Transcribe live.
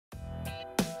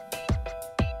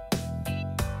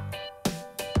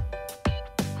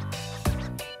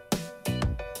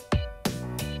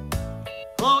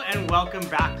welcome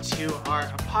back to our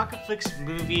Apocaflix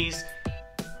movies,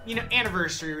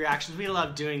 anniversary reactions. We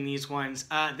love doing these ones.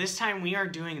 This time we are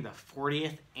doing the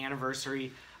 40th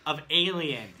anniversary of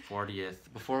Alien. 40th,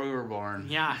 before we were born.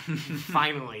 Yeah,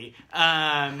 finally.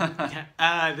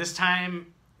 This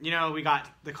time, we got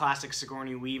the classic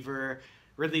Sigourney Weaver,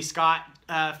 Ridley Scott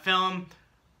film.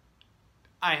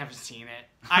 I haven't seen it.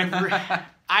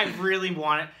 I really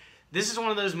want it. This is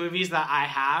one of those movies that I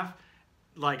have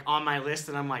on my list,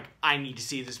 and I'm like, I need to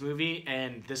see this movie,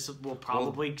 and this will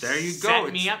probably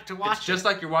set me up to watch it. It's just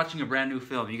like you're watching a brand new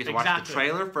film. You get to watch the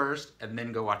trailer first, and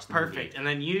then go watch the movie. Perfect. And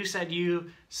then you said you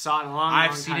saw it a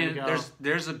long time ago.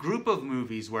 There's a group of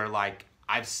movies where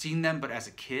I've seen them, but as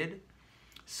a kid,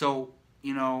 so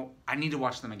I need to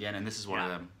watch them again, and this is one of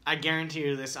them. I guarantee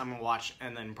you this I'm gonna watch,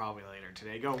 and then probably later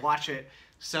today go watch it.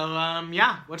 So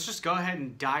let's just go ahead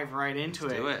and dive right into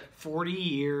it. Let's do it. 40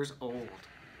 years old.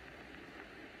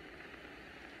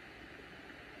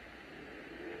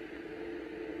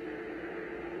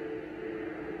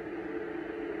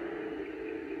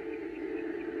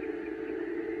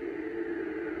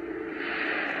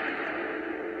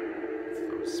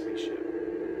 Spaceship.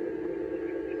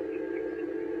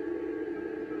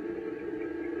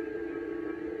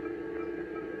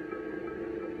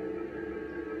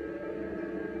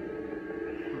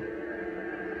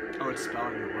 Oh, it's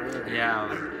spelling the word. Yeah.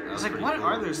 I was like, what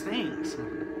are those things? Of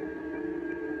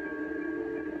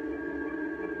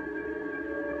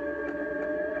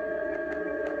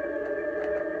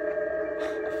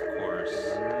course.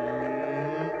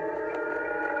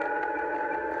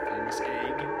 Famous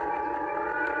egg.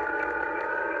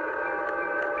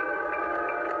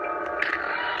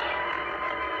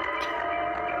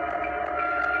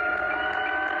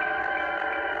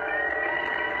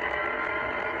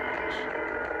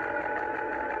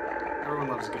 Everyone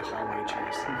loves a good hallway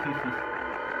chase.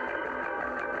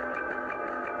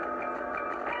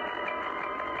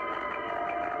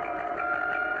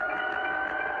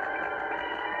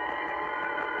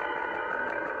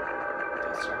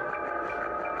 That's right.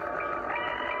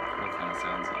 What kind of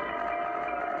sounds like?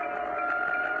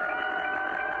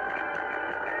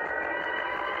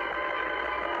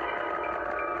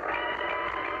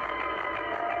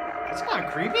 That's kind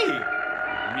of creepy.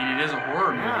 I mean, it is a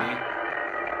horror movie.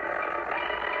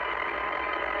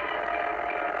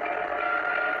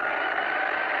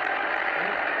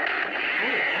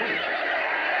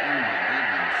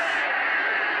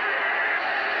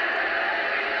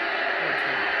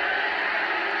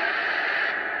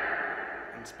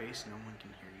 In space, no one can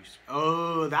hear you.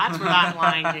 Oh, that's where that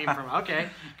line came from. Okay,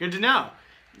 good to know.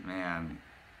 Man.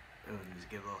 Oh, just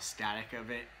get a little static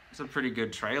of it. It's a pretty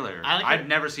good trailer. I've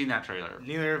never seen that trailer.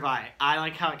 Neither have I. I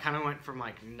like how it kind of went from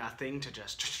nothing to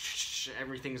just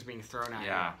everything's being thrown at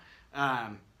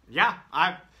you. Yeah.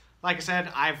 Like I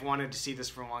said, I've wanted to see this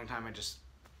for a long time. I just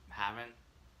haven't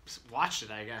watched it,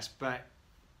 I guess, but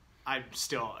I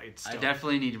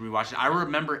definitely need to rewatch it. I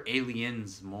remember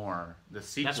Aliens more, the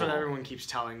sequel. That's what everyone keeps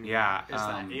telling me. Yeah, is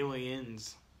that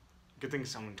Aliens. Good thing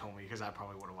someone told me, because I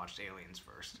probably would have watched Aliens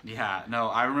first. Yeah, no,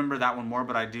 I remember that one more,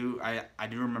 but I do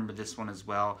remember this one as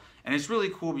well. And it's really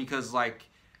cool because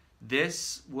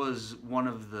this was one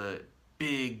of the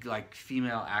big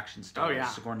female action stars. Oh, yeah.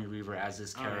 Sigourney Weaver as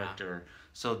this character.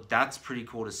 So that's pretty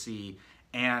cool to see.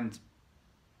 And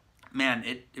man,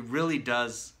 it really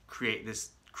does create this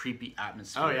creepy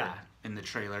atmosphere in the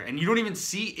trailer. And you don't even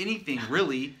see anything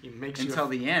really until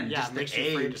the end. Yeah, just it makes you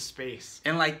afraid of space.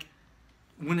 And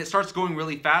when it starts going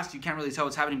really fast, you can't really tell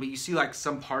what's happening, but you see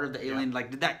some part of the alien.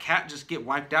 Did that cat just get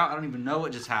wiped out? I don't even know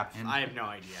what just happened. I have no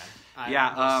idea.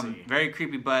 We'll very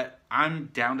creepy, but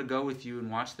I'm down to go with you and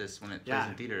watch this when it plays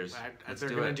in theaters. They're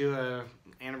going to do a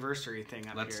anniversary thing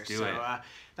up here. Let's do it.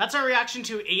 That's our reaction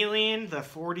to Alien, the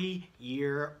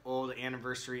 40-year-old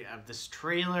anniversary of this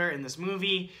trailer in this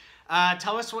movie.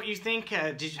 Tell us what you think.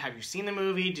 Have you seen the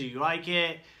movie? Do you like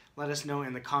it? Let us know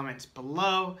in the comments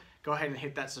below. Go ahead and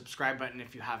hit that subscribe button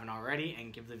if you haven't already,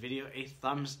 and give the video a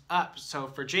thumbs up. So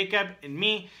for Jacob and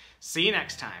me, see you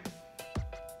next time.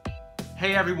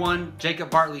 Hey everyone,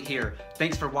 Jacob Bartley here.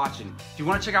 Thanks for watching. If you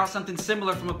want to check out something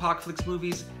similar from Apocaflix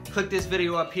movies, click this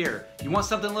video up here. You want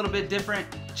something a little bit different?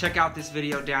 Check out this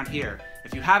video down here.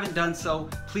 If you haven't done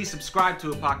so, please subscribe to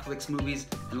Apocaflix movies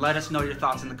and let us know your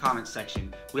thoughts in the comments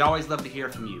section. We always love to hear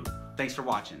from you. Thanks for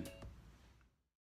watching.